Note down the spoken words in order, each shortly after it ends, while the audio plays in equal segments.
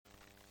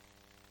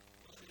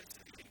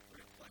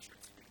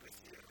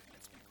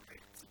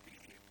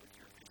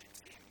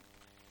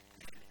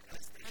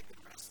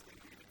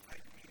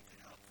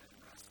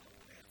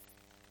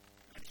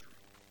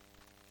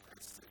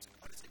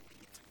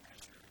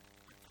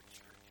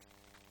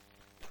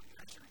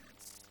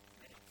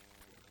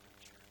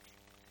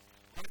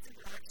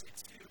actually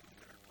two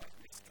that are quite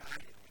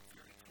misguided and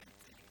very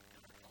tempting in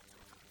our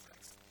cultural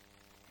context.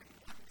 And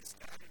one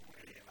misguided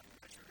way of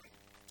measuring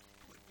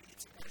would be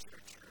to measure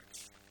a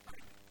church by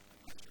a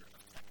measure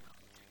of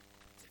technology,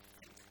 to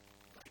think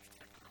like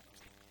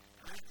technology.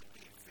 And I have to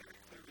be very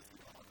clear with you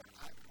all that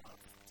I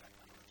love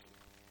technology.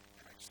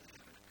 I actually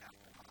have an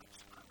Apple Watch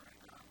on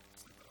right now.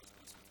 So those of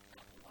us with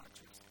Apple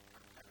Watches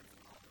are better than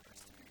all the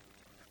rest of you who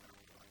don't have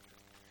Apple Watches.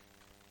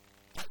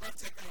 I love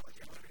technology.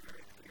 I want to be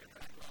very clear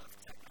that I love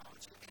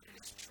technology. And it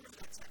is true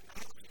that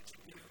technology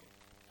can do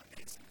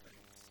amazing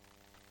things.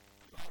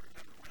 You all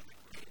remember one of the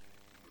great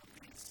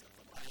movies of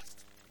the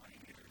last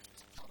 20 years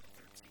was Apollo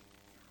 13.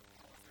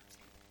 Apollo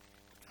 13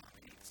 with Tom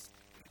Hanks.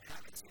 If you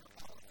haven't seen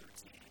Apollo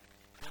 13,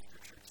 after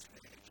church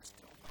today, just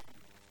go home,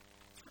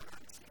 turn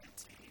on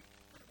TNT,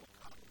 and it will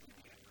probably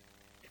be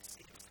it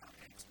seems Tom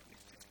Hanks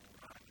movies just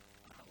run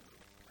on a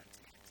loop on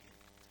TNT.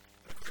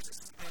 But of course, this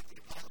is about the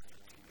Apollo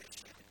 13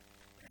 mission.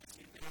 And as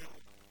you know,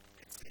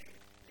 it's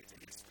a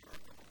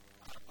historical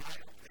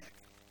biopic.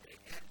 They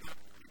end up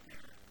in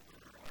their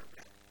lunar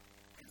orbit,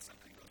 and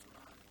something goes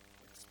wrong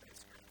with the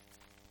spacecraft.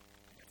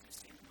 And if you've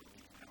seen the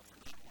movie, you know for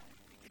that long,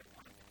 we get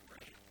one of the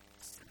great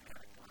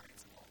cinematic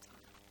lines of all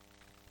time,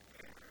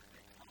 where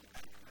they call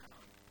back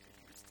down to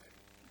Houston,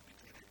 and we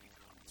did it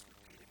becomes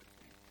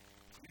repeatedly,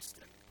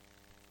 Houston,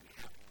 we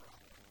have a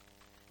problem.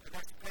 And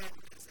that's bad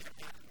because they have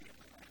not been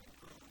able to land on the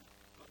moon,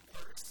 but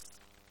worse,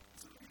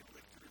 so we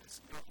live through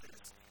this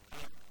notice,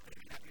 they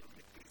may not be able to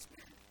get these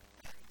men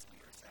back into the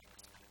Earth's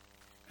atmosphere.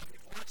 Now, if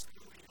you've watched the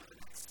movie, you know the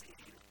next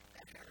scene,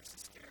 Ed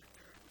Harris's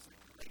character was a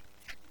great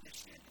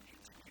technician and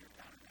engineer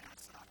down in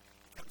NASA.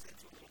 He comes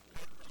into a little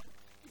boardroom.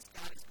 He's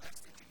got his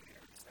best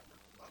engineers that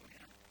work below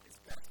him, his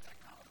best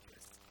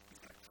technologists.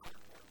 He's got a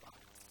cardboard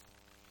box.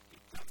 He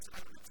dumps it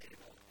on the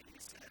table and he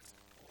says,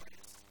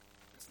 boys,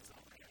 this is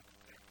all I have to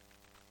pick.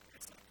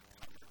 It's like a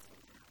power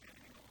floater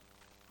manual,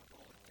 a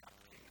roll of duct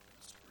tape, and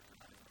a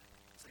screwdriver.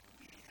 It's like,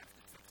 we have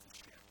to fix the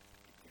ship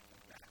and get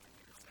them back in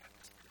the Earth's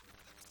atmosphere with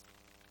us.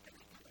 And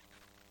they do it.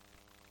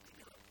 They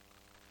do it.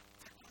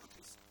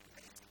 Technology is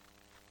amazing.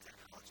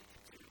 Technology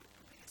can do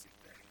amazing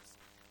things.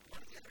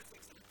 One of the other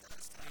things that it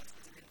does to us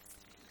is it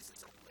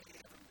infuses a way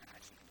of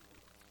imagining the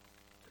world.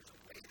 There's a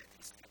way that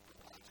these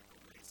technological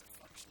ways of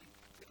functioning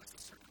give us a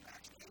certain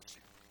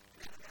imagination.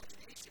 And that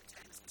imagination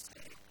tends to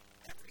say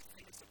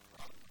everything is a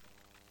problem,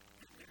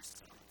 and there's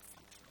some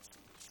functional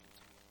solution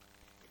to it.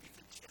 If you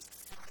can just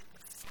find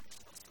the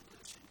functional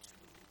solution to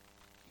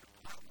your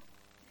problem,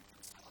 you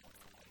can solve all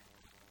your problems.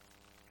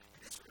 And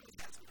this really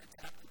has been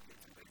adapted to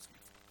the ways we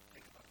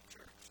think about the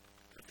church.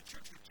 But if the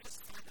church would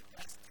just find the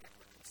best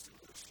technical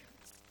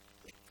solutions,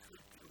 it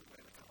could do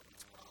away with all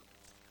these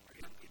problems. Our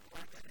young people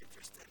aren't that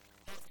interested.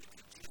 Well, if we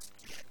could just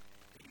get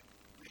a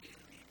really,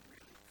 really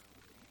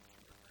cool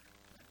computer,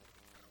 that would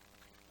be cool.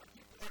 Our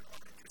people aren't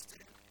all interested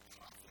in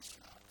coffee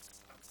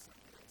shops on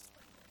Sundays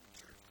like in the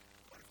church.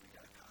 What if we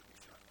got a coffee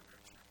shop in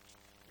our church?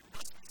 There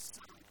must be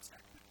some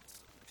technical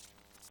solution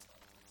to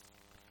solve this.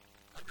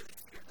 I really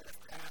fear that if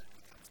that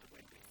becomes the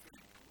way we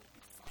think, we'll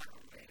be far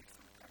away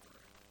from ever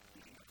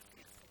being a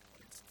faithful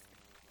place of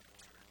thinking about a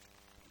church.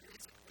 There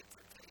is a good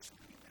temptation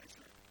when we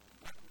measure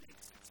what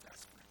makes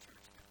success for a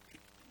church to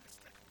think in this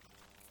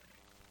technological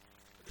thing.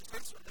 But there's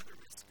also another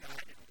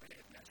misguided way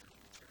of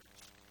measuring the church.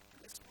 And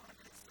this one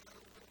is a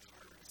little bit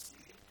harder to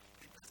see.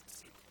 It doesn't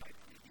seem quite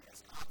maybe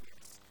as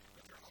obvious.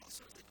 But there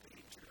also is a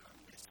danger on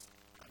this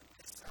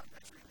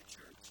measuring the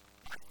church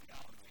by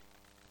theology.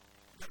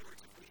 In other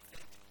words, if we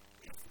think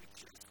if we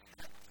just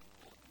have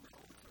people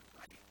know the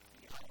right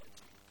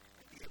theology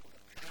and be able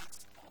to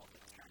pass all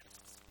the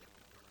tests that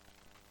will work.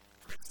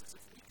 For instance,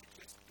 if we could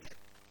just get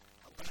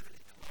 11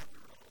 and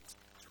 12-year-olds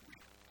to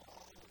read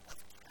all of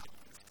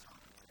Calvin's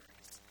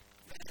commentaries,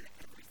 then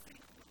everything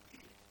will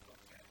be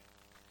okay.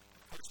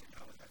 Of course, you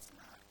know that's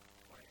not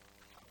quite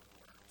how it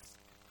works.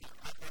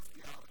 I love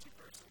theology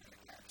personally.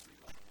 I actually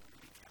like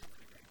reading Calvin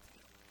a great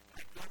deal.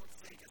 I don't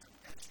think as a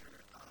measure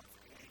of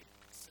a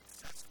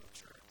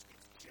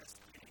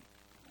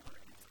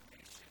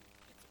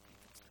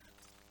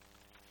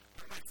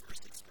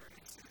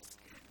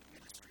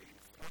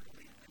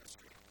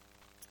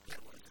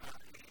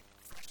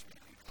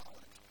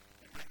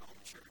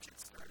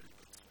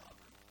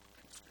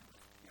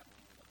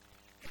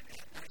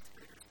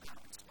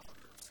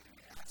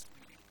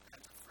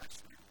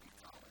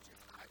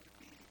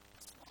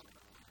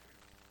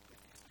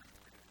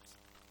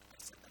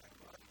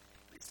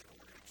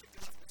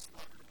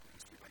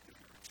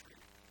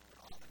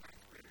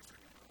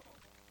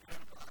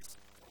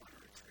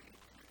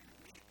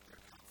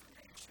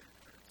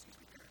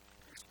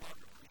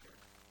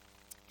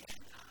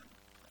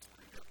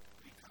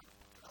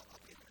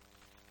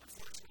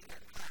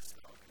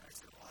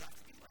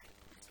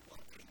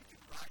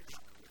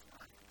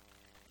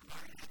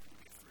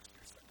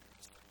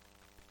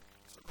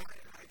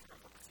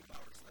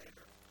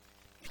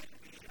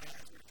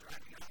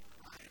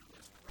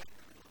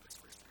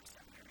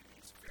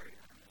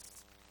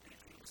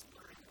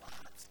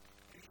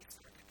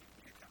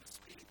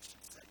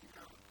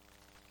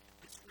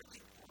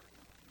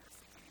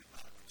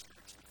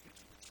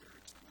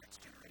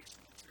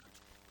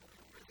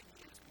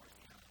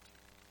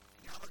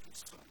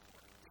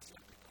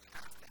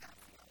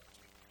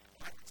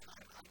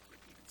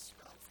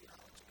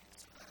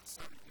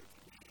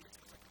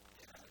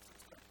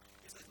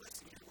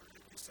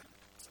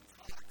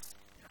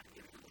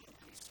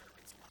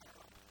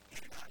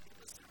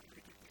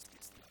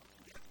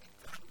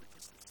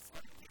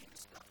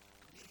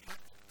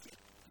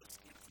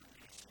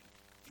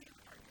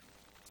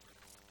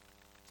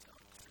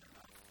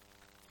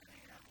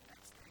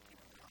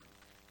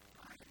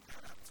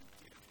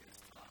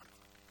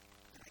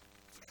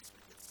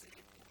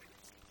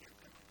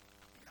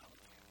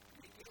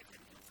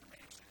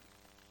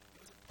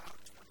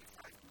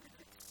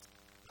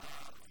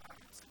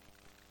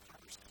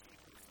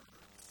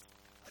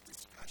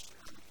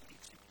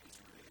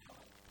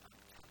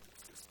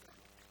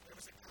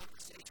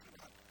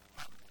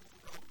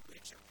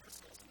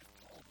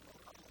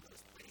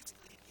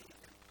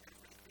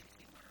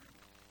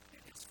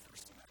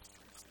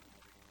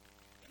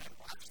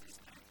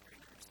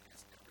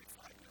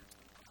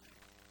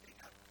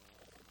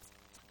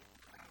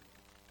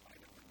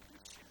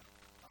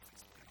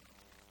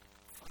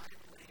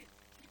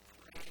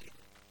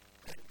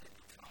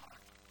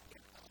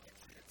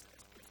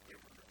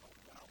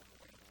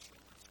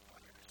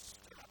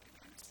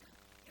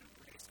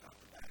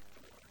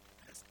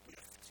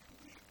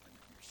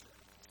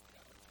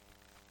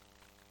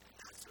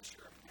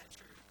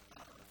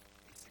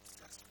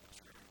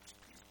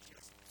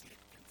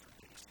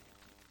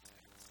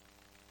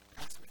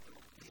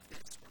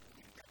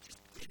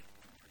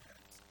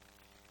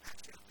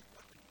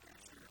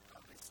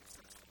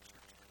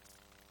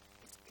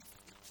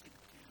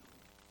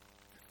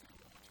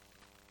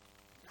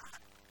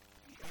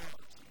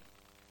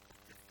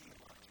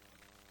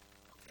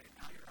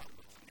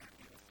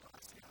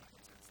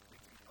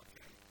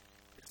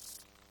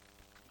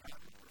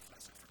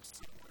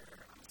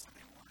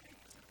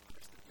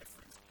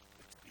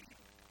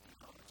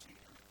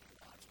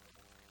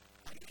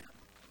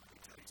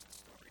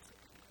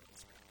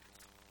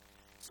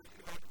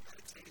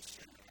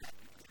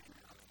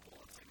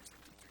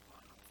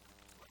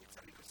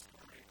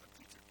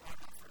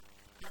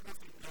don't know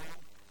if you know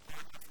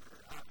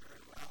Bonhoeffer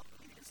very well.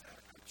 He is a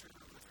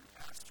German Lutheran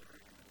pastor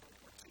in the World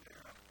War II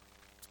era.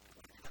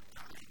 He ended up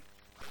dying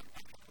on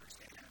Hitler's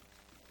hand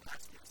in the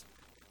last years of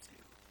World War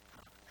II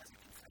as a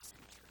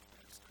confessing church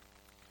minister.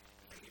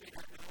 The thing you may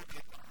not know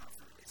about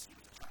Bonhoeffer is he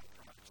was a child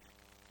prodigy.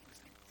 He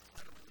was an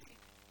incredibly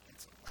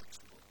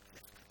intellectual,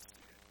 gifted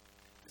student.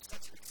 To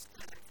such an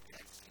extent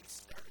that he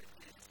started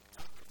his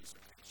doctoral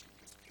dissertation,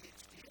 his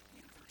PhD at the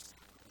University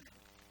of Berlin,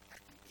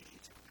 at the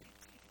age of 19.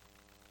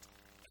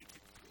 He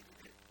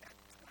completed it at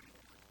 21.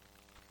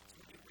 So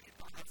when you read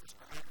Bonhoeffer's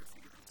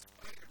biography, you're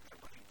inspired by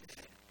what he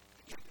did,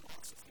 and yet you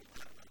also feel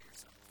bad about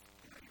yourself.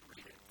 You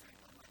read it and think,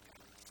 oh my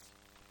goodness,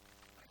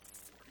 I'm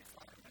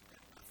 45 and I've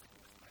done nothing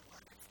with my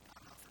life.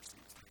 Bonhoeffer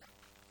seems like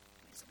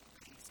these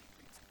amazing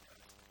things he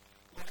does.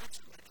 Well,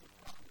 actually led to a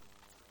problem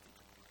for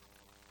people.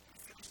 He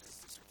finished his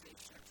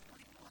dissertation at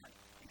 21,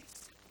 and he's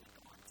simply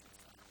gone too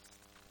fast.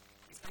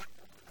 He's not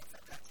old enough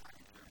at that time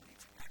in Germany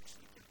to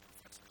actually get a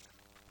professorship.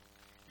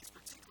 He's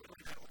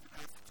particularly not old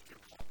enough to get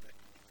a pulpit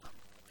and become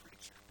a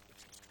preacher,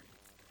 which he's trained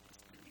for. He's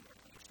in the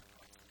ordination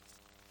process.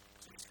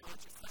 So he's gone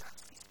too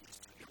fast. He's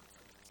too young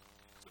for this.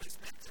 So his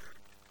mentor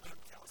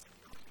tells him,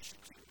 what you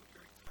should do when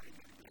you're studying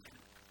in Berlin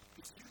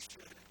is you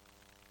should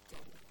go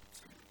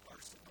to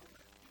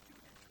Barcelona and do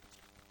an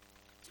internship.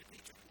 So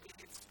Dietrich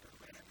leaves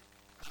Berlin,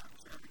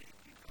 Germany,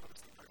 he goes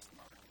to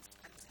Barcelona and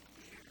spends a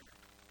year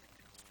in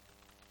ministry.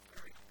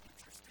 Very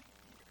interesting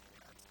year he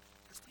has,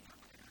 just a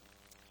young man.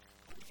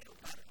 But we get a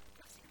letter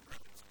because he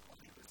wrote while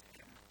he was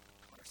in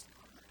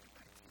Barcelona in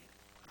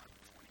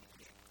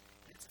 1928.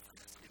 And it's a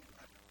fascinating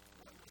letter.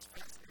 One of the most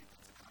fascinating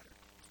things about it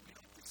is we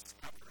don't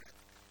discover it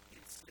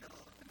until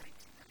the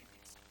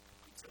 1990s.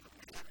 And so the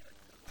letter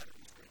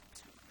was written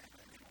to a man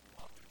named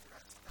Walter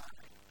Dress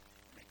died,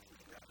 and they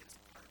cleaned out his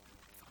apartment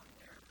and found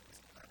there was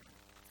a letter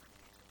from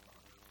Dietrich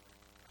Bonhoeffer.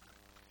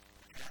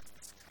 It has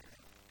this kind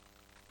of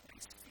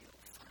nice feel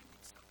of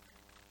finding something.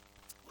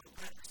 Well, the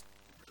letter's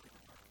really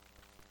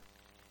remarkable.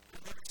 The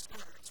letter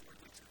starts where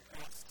Dietrich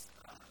asks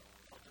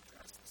Walter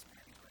Dress, this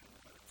man he's writing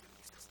the letter to,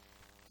 he says,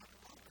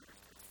 Walter, if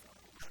you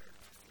follow a letter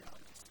to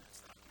theologists and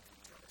stuff with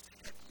each other, say,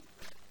 have you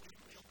read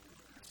Emil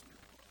Brunner's new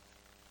book?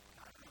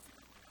 I don't know if you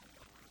know what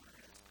Emil Brunner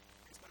is.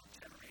 He's about a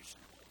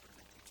generation older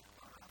than Dietrich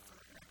Bonhoeffer,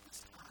 and at this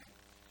time,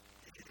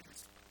 it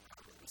is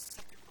probably the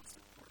second most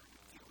important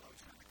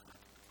theologian on the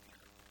continent of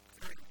Europe.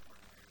 Very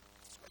important man,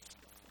 Swiss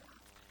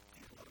Reformed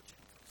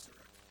theologian from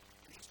Zurich.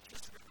 And he's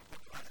just written a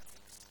book about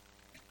ethics.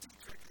 And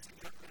Dietrich, as a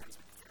young man, has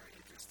been very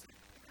interested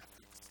in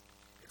ethics.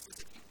 He says,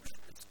 if you read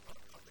this book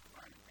called The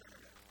Divine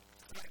Imperative,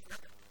 so I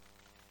read it.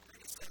 And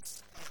he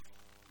says,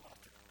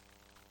 Walter,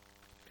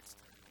 it's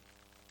time.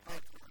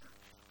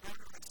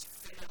 Brunner has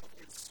failed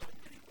in so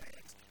many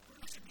ways.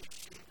 Brunner should be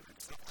ashamed of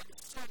himself. I was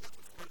so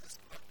looking for this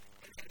book,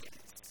 and it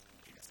is.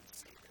 He doesn't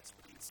say this,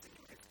 but he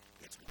insinuates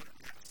it's 1.5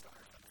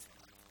 stars out of 5.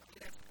 I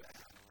mean, that's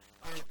bad.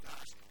 Oh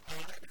gosh, I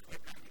had to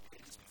read 90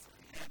 pages before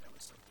the end. I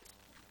was so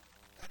disappointed.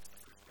 That's the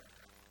first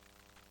paragraph.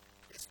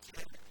 This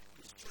kid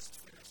who's just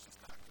finished his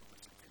doctoral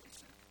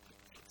dissertation,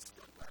 he takes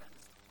so well on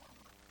his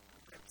diploma, he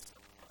read so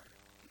hard,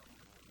 you don't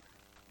even Brunner,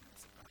 and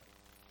it's about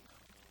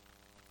theology.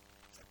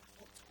 It's like the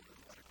whole tone of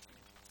the letter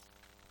changes.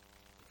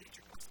 The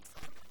teacher wants to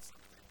find out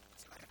something,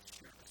 so I have to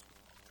share this with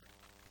Walter.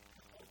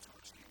 The whole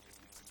tone changes,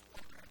 and he says,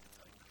 Walter, I have to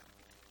tell you what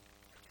happened.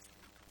 I just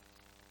remember this.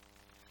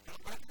 Now,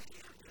 right at the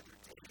end of the other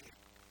day,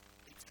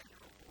 a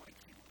 10-year-old boy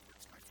came over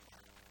to my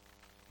flat.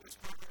 It was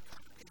part of our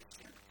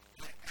congregation,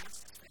 and I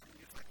asked his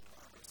family if I could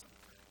borrow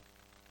something.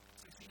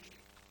 So he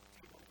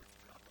came over to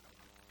drop it off.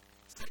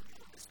 So I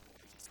knew this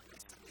boy. He's in my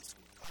Sunday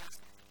school class.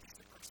 He's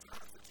the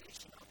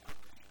personification of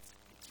upgrades.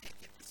 You can't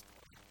get this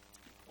boy to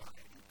be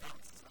quiet. He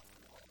bounces off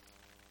the wall.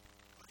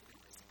 But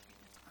as he came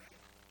into my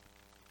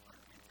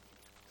apartment, he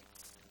was quite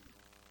silly.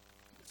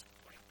 He was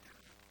quite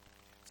down.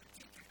 So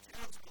Dietrich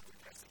tells Walter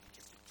Dress that he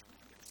just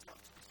attuned himself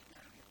to the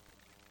humanity of the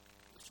boy.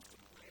 He was just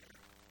aware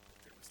that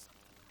there was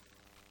something wrong.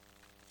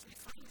 So he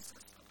finally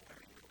says,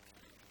 are you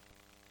okay?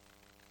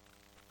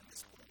 And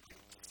this boy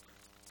just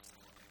starts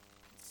sobbing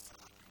and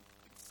sobbing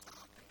and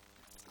sobbing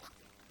and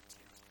sobbing, and the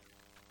tears came.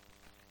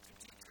 So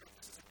Dietrich,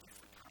 this is a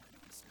different time.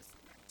 This is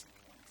the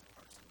 1920s in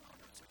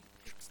Barcelona. So he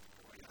picks the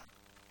boy up,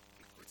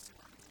 he puts him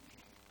on his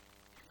knee,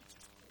 and he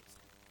just pulls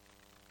him.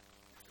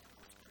 And for the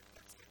most part,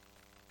 that's it.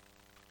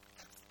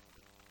 That's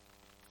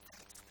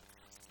the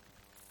custom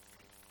of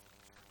faithful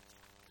church.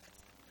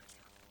 That's the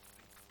measure of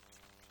faithful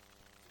church.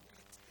 Do we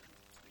attend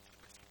to each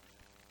other's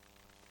humanity?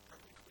 Are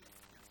we with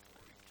and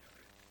for each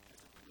other as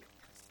a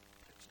witness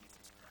that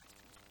Jesus Christ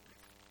was with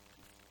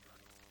and for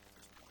us?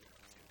 There's no other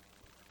activity in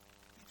the world.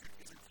 Dietrich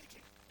isn't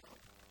thinking, oh,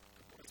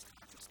 the boy's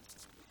consciousness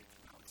is awake,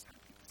 now it's time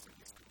people say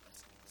yes to us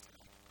and this and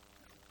that.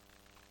 No.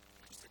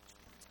 He just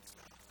attunes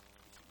himself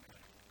to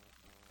humanity.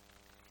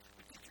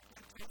 But Dietrich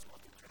tells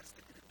Walter Dress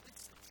that in the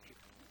midst of the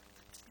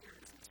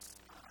tears and the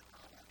snot,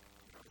 all that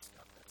other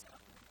stuff that's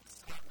happening, the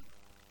sobbing,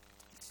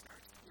 he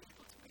starts to be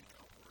able to make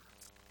out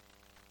words.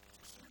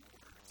 Just in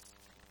words.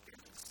 To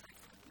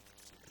decipher them, we can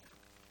hear them.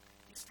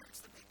 He starts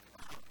to make them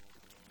out.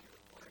 We can hear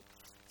the boy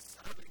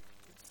sobbing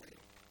and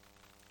saying,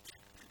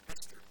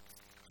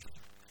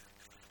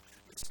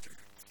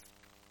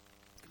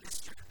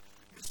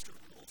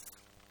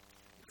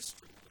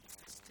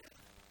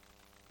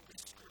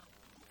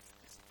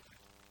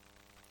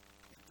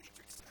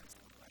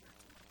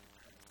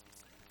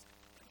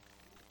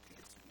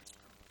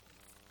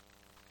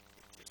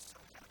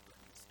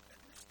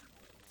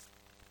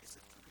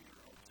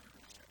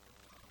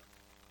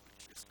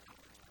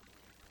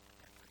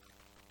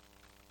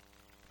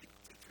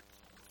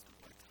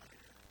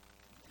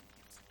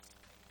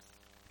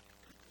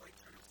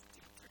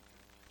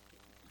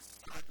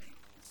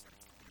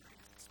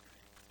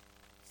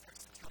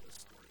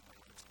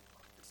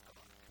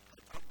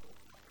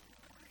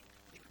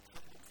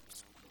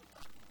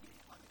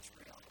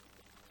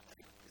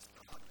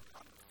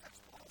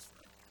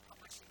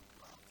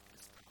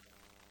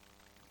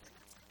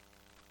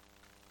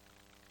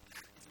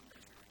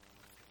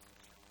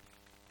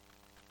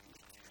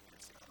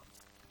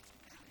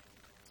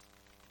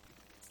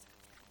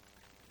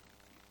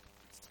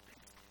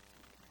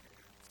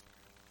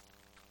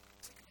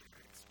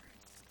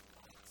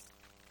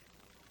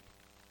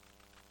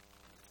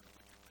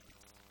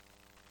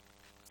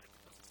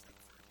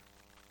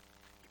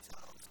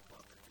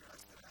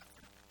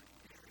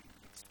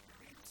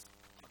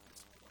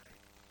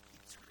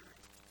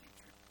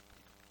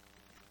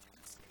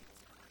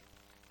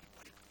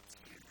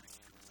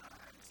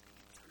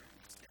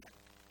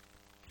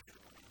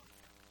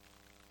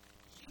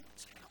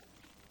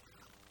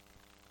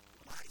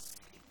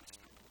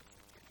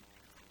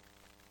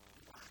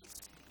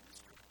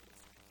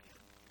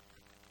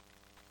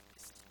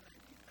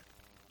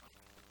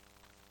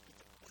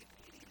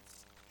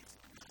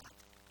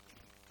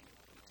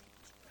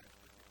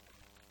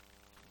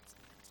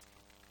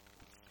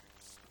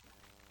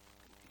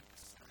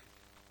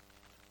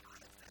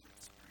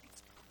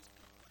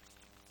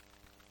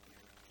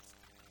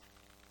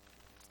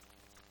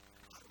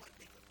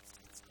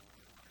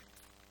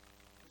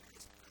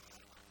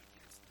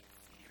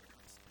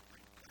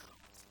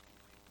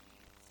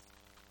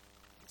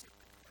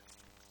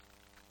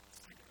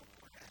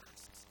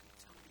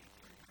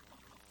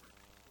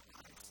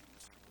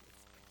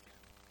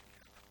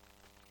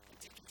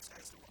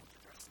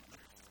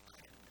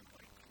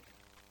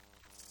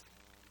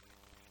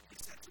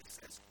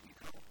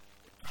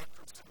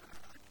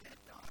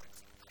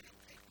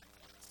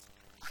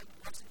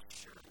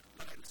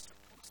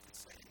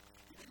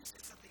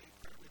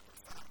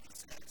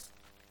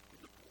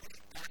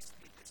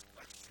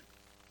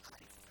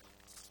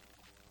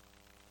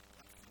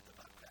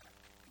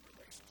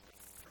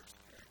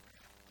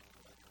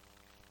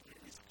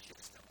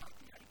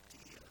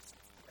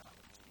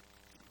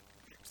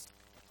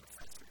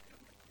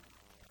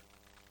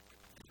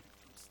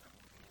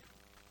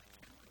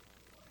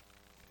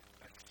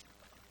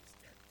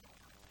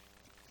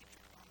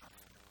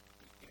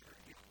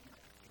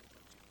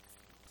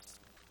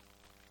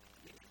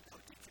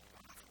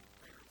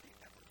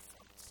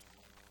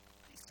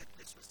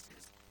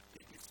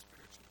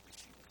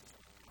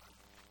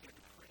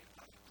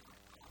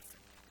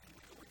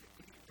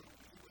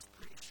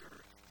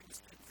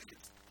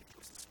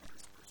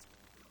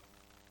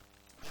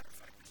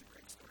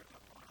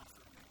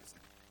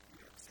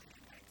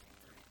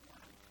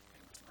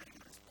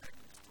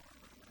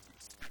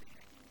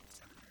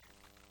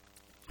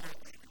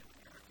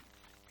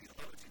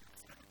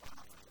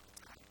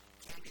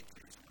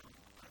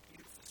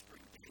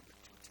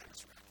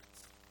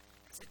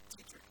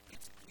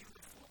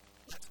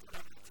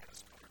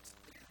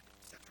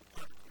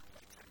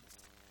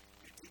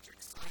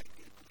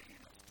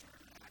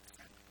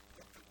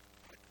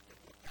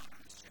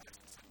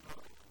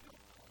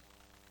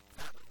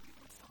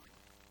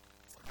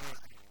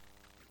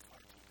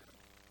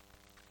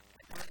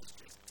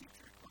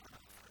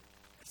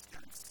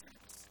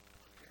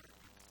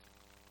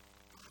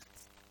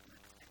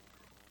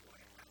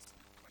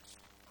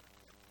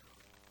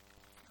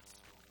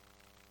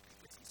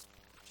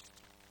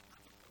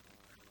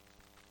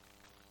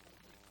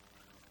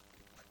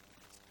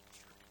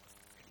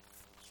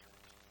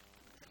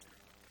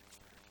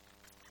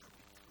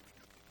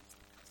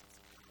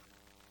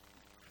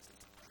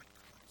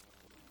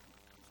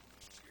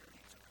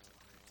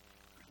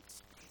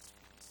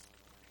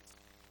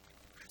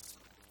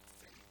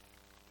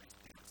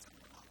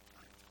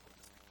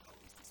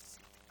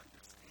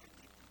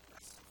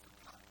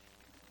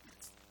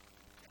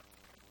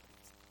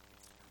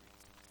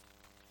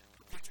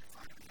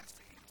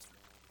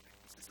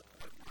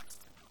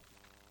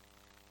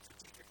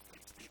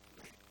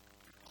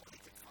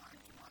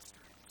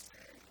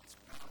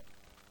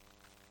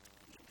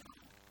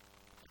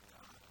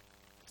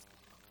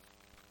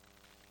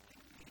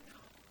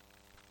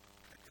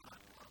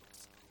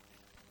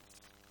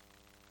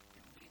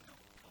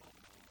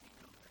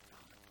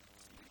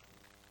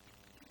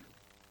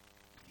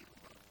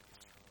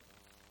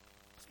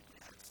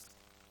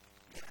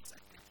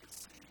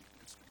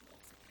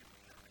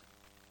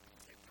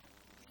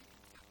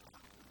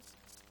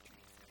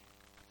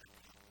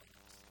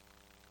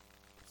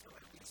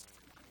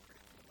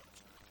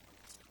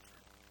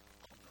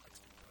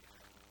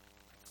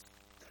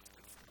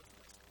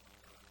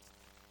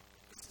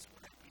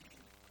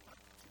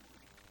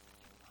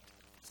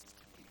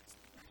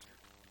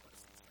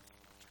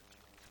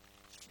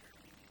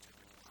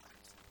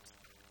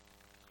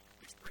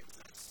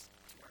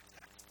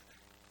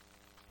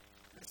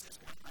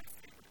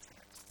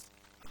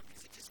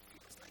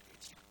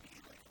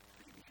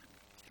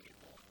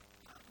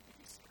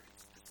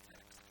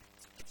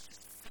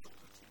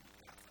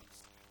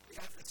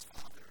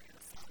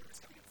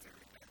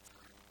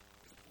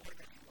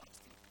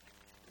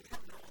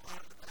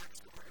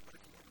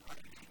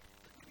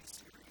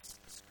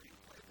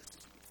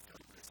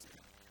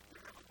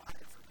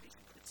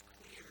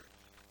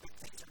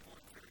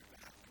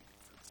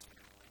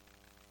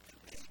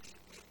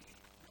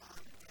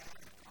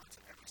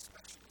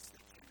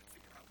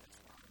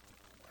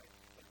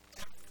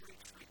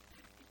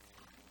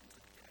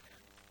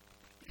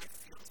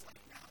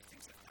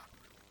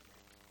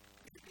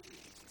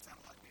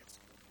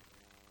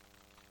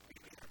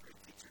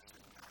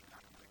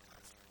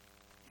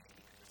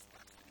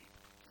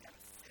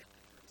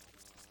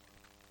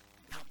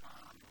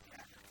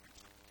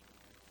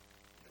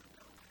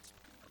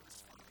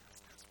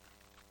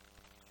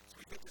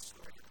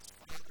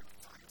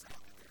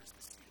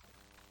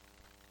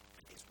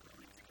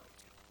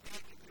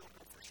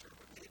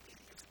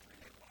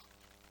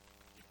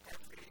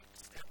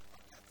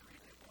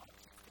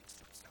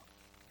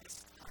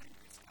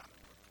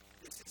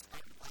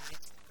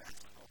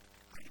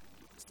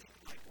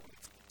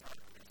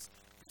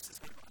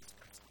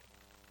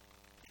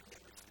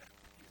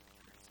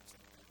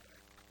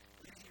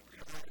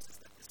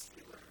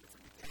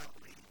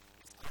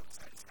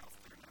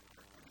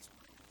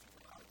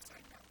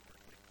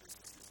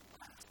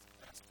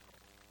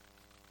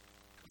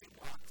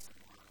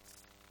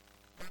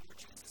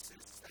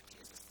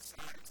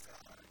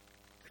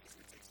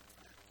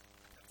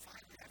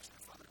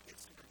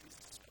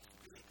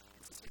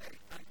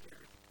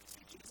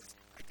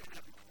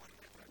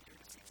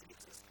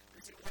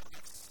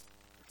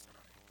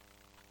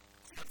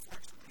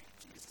 unfortunately,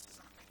 Jesus is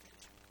on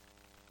vacation.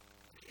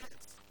 He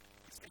is.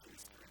 He's taking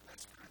his three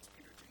best friends,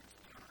 Peter, James,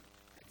 and John,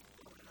 and he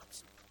loaded up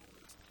some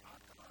coolers and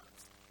hot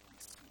dogs and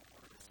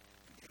s'mores,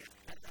 and they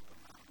head up a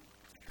mountain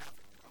to have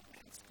a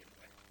romance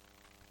getaway.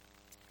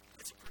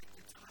 It's a pretty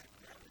good time.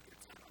 They're having a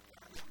good time up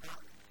there on the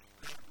mountain.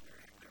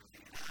 They're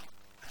hanging out,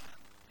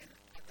 and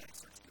I think it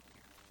starts to get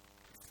weird.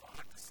 The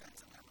fog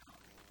descends on that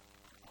mountain,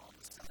 and all of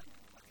a sudden,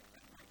 like a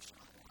Mike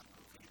Shyamalan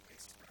movie, they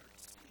start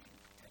seeing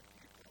dead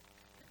people.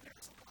 And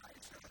there's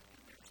Elijah,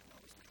 and there's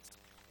Moses.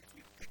 If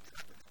you pick it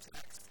up in the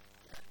text,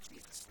 that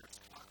Jesus starts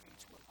talking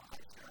to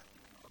Elijah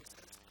and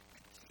Moses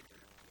and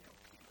Peter,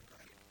 Peter,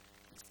 right?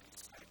 He's the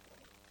disciple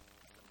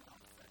of the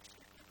mouth that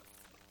shaped in a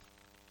foot.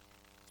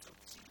 So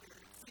Peter,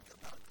 think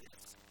about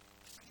this.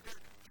 Peter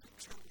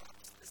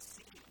interrupts the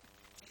scene.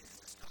 Jesus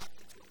is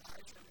talking to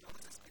Elijah and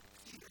Moses, and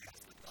Peter has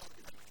the ball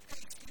to be like,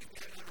 hey, Steve,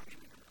 I don't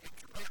mean to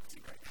interrupt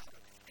you right now,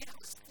 but hey, I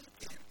was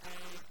thinking,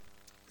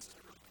 this is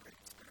a really great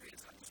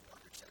experience. I just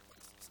wanted to check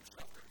with some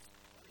shelters.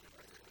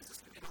 Is this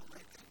going to be an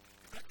all-night thing?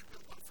 If I could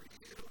build one for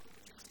you,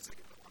 Jesus, I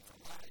could build one for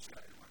Elijah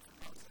and one for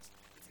Moses.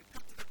 If you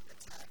picked it up in the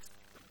text,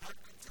 the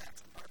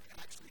Mark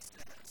actually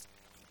says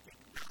he did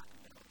not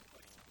know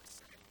what he was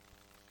saying,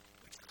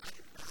 which I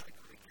am not a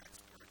Greek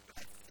expert, but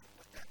I think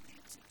what that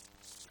means is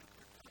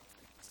super dumb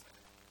thing to say.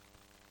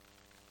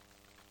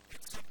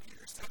 And so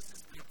Peter says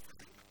this big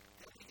thing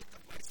that we get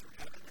the voice from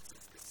heaven that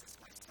says, this is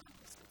my son,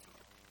 listen to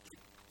him.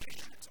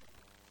 And it's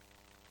over.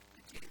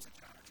 And James and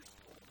John are just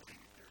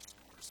holding their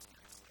s'mores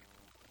sticks like,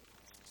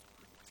 this is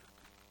really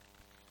trippy.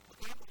 Well,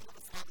 God will know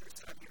the Father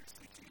said, I'm here to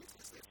speak to you.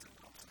 Jesus lived in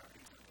Rome, sorry,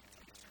 he's not going to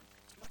tell you soon.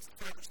 So what's the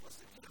Father supposed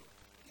to do?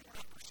 And we're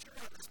not sure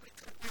of this, but it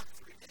could have worked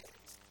 3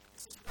 days.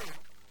 This is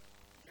Rome.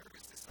 Here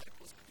his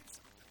disciples would do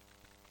something.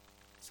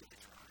 So they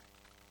tried.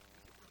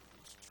 And they were the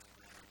most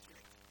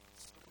tragic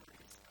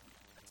stories of the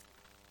New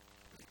Testament.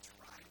 They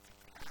tried to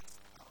pass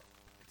out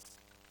this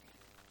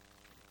healing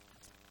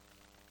from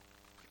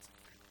prison.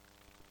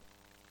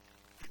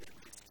 And it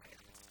was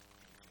hands.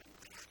 And you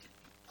land in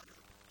the utter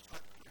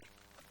heartbreak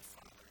of the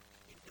Father.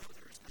 You know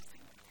there is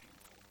nothing more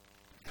painful.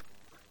 You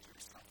haven't worked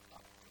yourself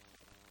up.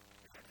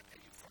 You're going to pay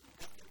you from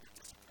nothing. You're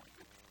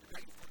disappointed. You're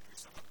going to work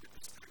yourself up. You're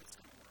just it's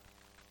going to work.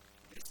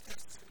 This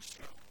text is going to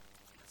show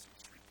cancer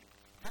is shrinking.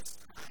 Next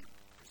time,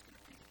 there's going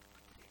to be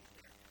a baby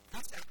there.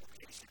 This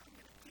application, I'm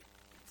going to get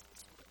into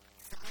this word.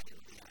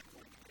 Finally, I'm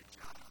going to get a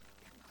job